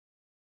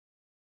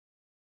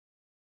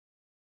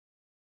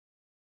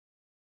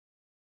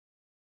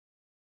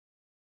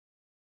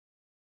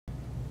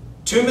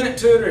2-minute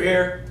tutor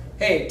here.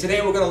 Hey,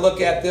 today we're going to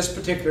look at this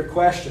particular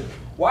question.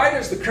 Why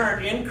does the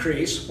current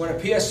increase when a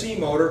PSC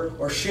motor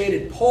or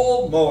shaded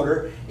pole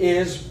motor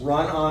is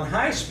run on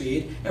high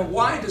speed, and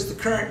why does the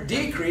current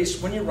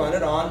decrease when you run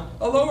it on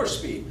a lower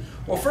speed?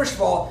 Well, first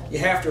of all, you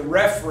have to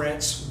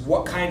reference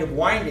what kind of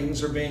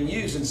windings are being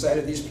used inside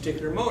of these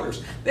particular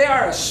motors. They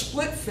are a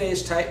split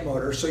phase type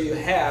motor, so you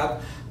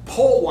have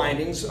pole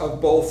windings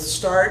of both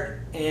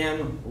start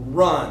and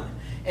run.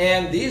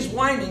 And these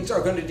windings are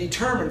going to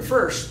determine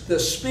first the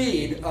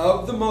speed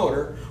of the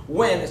motor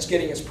when it's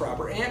getting its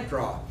proper amp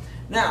draw.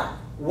 Now,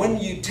 when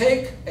you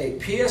take a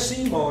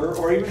PSC motor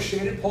or even a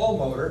shaded pole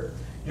motor,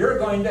 you're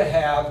going to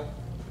have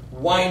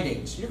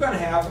windings. You're going to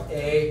have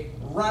a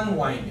run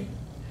winding.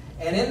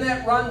 And in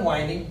that run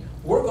winding,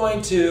 we're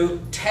going to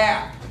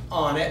tap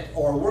on it,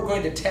 or we're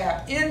going to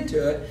tap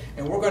into it,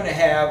 and we're going to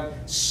have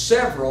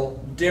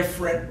several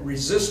different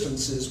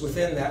resistances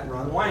within that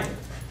run winding.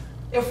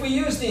 If we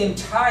use the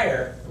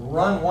entire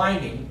run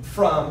winding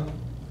from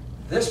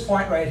this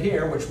point right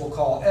here, which we'll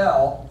call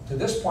L, to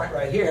this point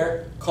right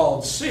here,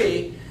 called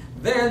C,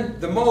 then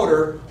the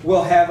motor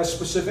will have a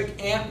specific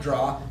amp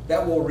draw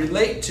that will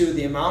relate to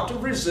the amount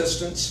of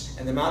resistance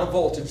and the amount of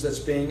voltage that's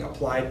being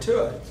applied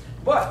to it.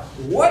 But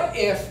what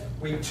if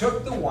we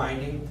took the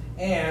winding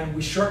and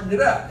we shortened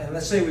it up? And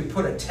let's say we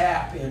put a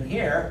tap in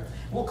here.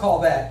 We'll call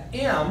that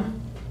M.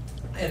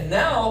 And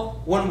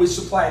now, when we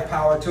supply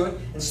power to it,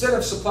 instead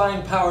of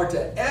supplying power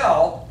to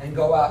L and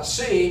go out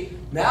C,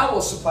 now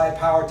we'll supply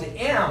power to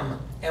M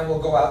and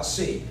we'll go out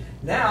C.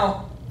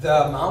 Now,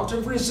 the amount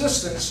of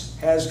resistance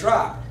has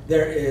dropped.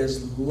 There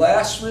is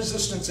less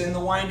resistance in the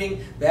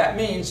winding. That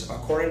means,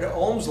 according to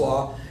Ohm's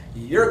law,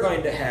 you're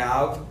going to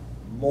have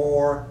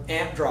more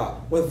amp draw.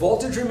 With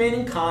voltage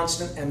remaining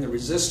constant and the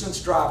resistance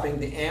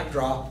dropping, the amp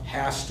draw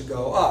has to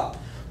go up.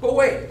 But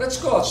wait, let's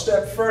go a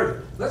step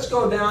further. Let's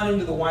go down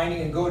into the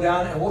winding and go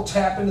down, and we'll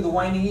tap into the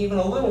winding even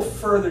a little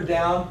further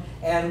down,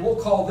 and we'll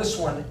call this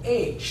one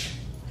H.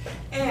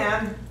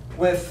 And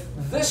with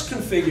this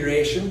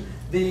configuration,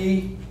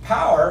 the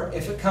power,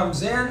 if it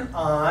comes in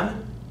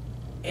on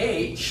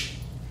H,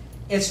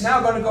 it's now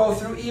going to go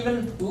through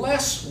even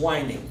less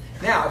winding.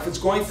 Now, if it's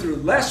going through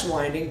less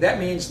winding, that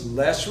means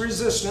less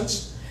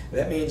resistance.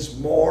 That means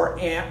more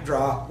amp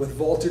draw with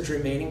voltage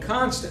remaining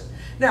constant.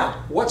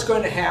 Now, what's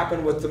going to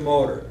happen with the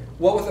motor?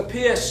 Well, with a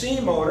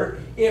PSC motor,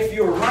 if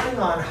you're running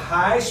on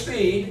high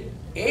speed,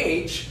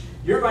 H,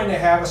 you're going to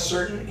have a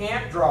certain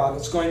amp draw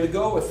that's going to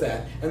go with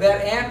that. And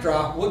that amp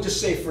draw, we'll just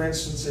say, for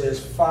instance,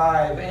 is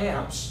 5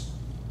 amps.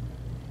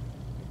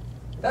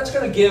 That's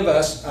going to give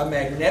us a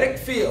magnetic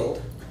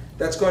field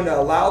that's going to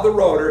allow the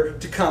rotor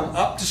to come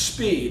up to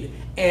speed,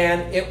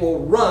 and it will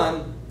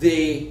run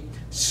the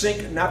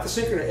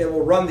it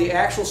will run the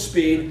actual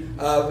speed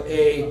of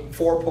a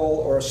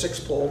 4-pole or a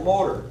 6-pole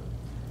motor.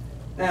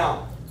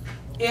 Now,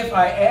 if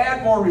I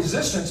add more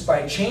resistance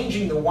by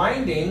changing the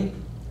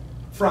winding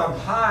from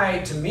high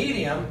to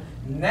medium,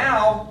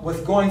 now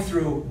with going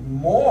through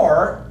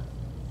more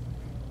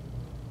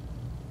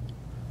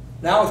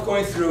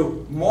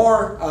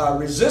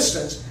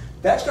resistance,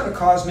 that's going to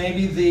cause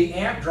maybe the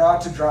amp draw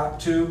to drop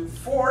to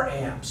 4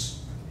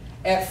 amps.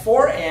 At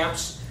 4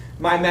 amps,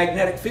 my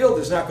magnetic field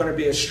is not going to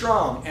be as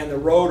strong, and the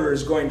rotor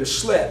is going to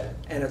slip,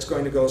 and it's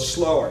going to go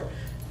slower.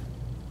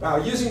 Now,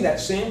 using that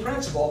same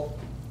principle,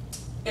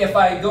 if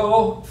I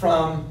go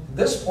from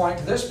this point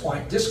to this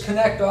point,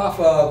 disconnect off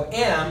of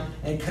M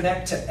and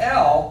connect to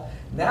L,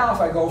 now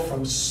if I go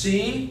from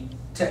C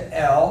to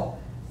L,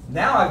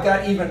 now I've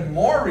got even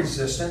more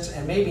resistance,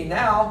 and maybe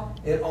now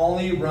it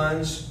only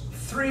runs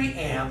 3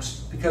 amps,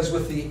 because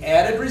with the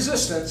added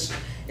resistance,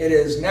 it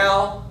is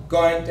now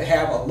going to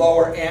have a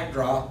lower amp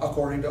draw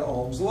according to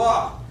Ohm's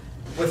law.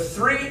 With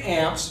 3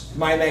 amps,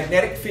 my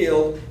magnetic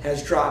field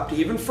has dropped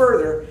even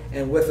further,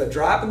 and with a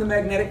drop in the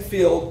magnetic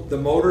field, the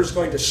motor is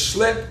going to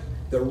slip,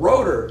 the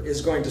rotor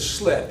is going to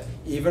slip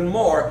even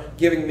more,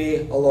 giving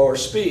me a lower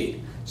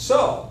speed.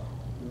 So,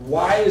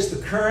 why is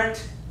the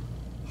current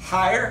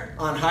higher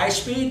on high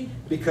speed?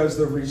 Because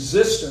the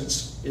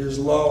resistance is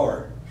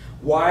lower.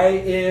 Why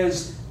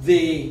is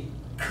the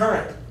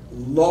current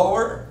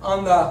lower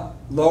on the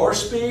lower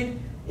speed?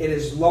 It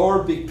is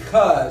lower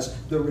because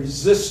the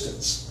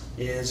resistance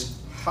is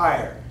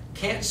higher.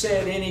 Can't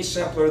say it any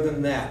simpler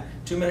than that.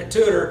 2-minute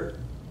tutor,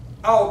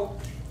 out.